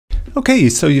Okay,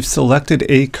 so you've selected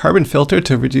a carbon filter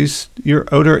to reduce your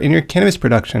odor in your cannabis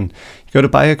production. You go to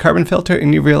buy a carbon filter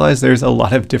and you realize there's a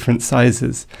lot of different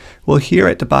sizes. Well, here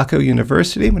at DeBacco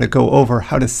University, I'm going to go over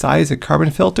how to size a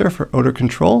carbon filter for odor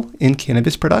control in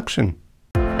cannabis production.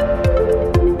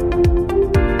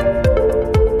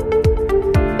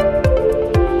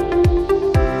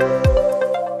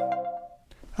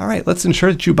 All right, let's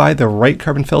ensure that you buy the right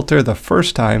carbon filter the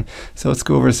first time. So let's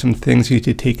go over some things you need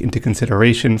to take into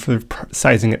consideration for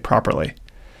sizing it properly.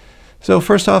 So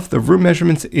first off, the room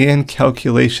measurements and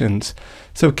calculations.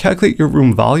 So calculate your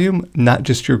room volume, not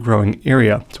just your growing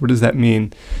area. So what does that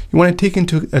mean? You want to take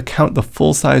into account the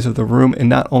full size of the room and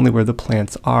not only where the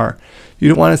plants are. You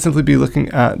don't want to simply be looking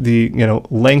at the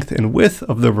length and width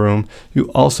of the room.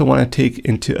 You also want to take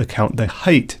into account the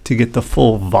height to get the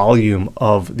full volume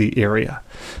of the area.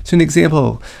 So an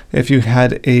example, if you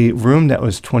had a room that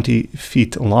was 20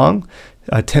 feet long,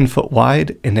 10 foot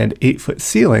wide, and had 8-foot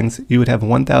ceilings, you would have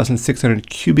 1,600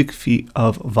 cubic feet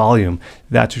of volume.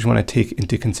 That's what you want to take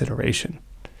into consideration.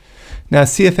 Now,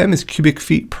 CFM is cubic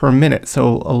feet per minute.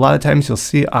 So a lot of times you'll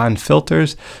see on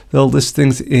filters, they'll list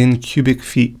things in cubic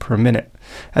feet per minute.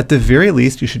 At the very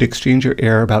least, you should exchange your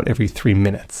air about every 3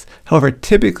 minutes. However,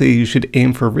 typically you should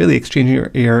aim for really exchanging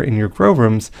your air in your grow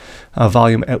rooms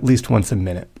volume at least once a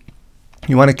minute.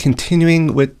 You want to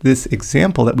continuing with this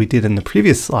example that we did in the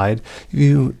previous slide.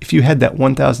 If you had that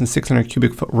 1,600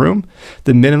 cubic foot room,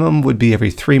 the minimum would be every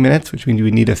 3 minutes, which means you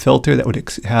would need a filter that would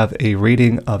have a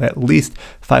rating of at least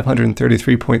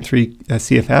 533.3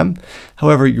 CFM.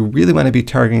 However, you really want to be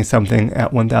targeting something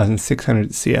at 1,600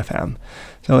 CFM.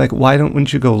 So why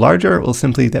wouldn't you go larger? Well,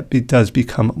 simply that it does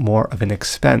become more of an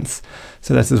expense.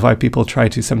 So this is why people try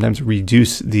to sometimes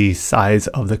reduce the size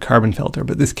of the carbon filter,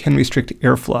 but this can restrict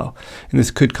airflow, and this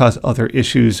could cause other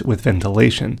issues with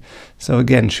ventilation. So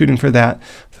again, shooting for that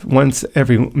once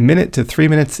every minute to 3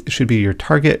 minutes should be your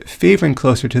target, favoring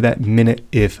closer to that minute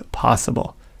if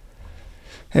possible.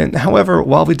 And however,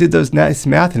 while we did those nice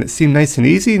math and it seemed nice and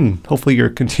easy, and hopefully you're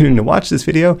continuing to watch this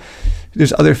video,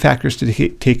 there's other factors to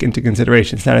take into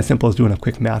consideration. It's not as simple as doing a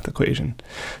quick math equation.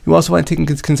 You also want to take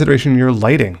into consideration your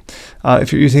lighting.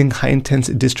 If you're using high intense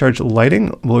discharge lighting,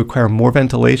 it will require more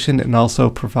ventilation and also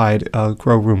provide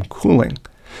grow room cooling.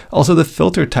 Also, the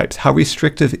filter types. How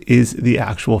restrictive is the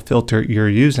actual filter you're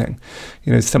using?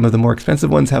 Some of the more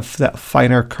expensive ones have that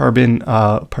finer carbon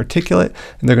particulate,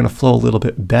 and they're going to flow a little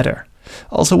bit better.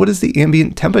 Also, what is the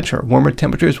ambient temperature? Warmer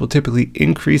temperatures will typically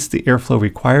increase the airflow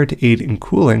required to aid in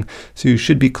cooling, so you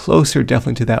should be closer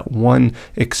definitely to that one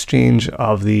exchange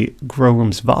of the grow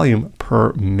room's volume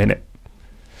per minute.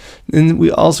 And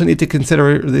we also need to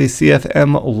consider the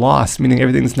CFM loss, meaning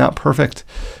everything's not perfect.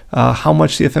 How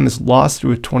much CFM is lost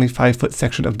through a 25-foot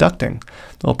section of ducting?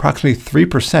 Well, approximately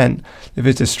 3% if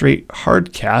it's a straight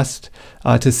hard cast,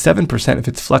 to 7% if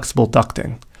it's flexible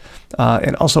ducting.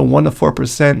 And also 1 to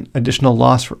 4% additional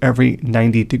loss for every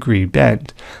 90-degree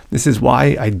bend. This is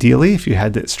why, ideally, if you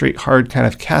had that straight hard kind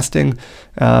of casting,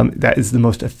 that is the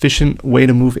most efficient way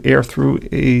to move air through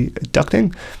a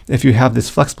ducting. If you have this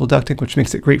flexible ducting, which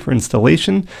makes it great for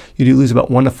installation, you do lose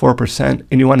about 1 to 4%,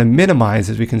 and you want to minimize,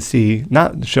 as we can see,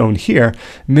 not shown here,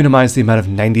 minimize the amount of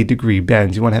 90-degree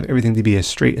bends. You want to have everything to be as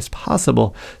straight as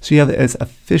possible, so you have as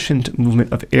efficient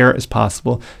movement of air as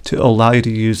possible to allow you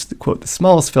to use, quote, the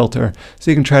smallest filter, so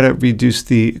you can try to reduce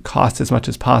the cost as much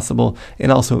as possible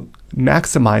and also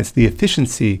maximize the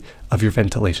efficiency of your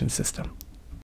ventilation system.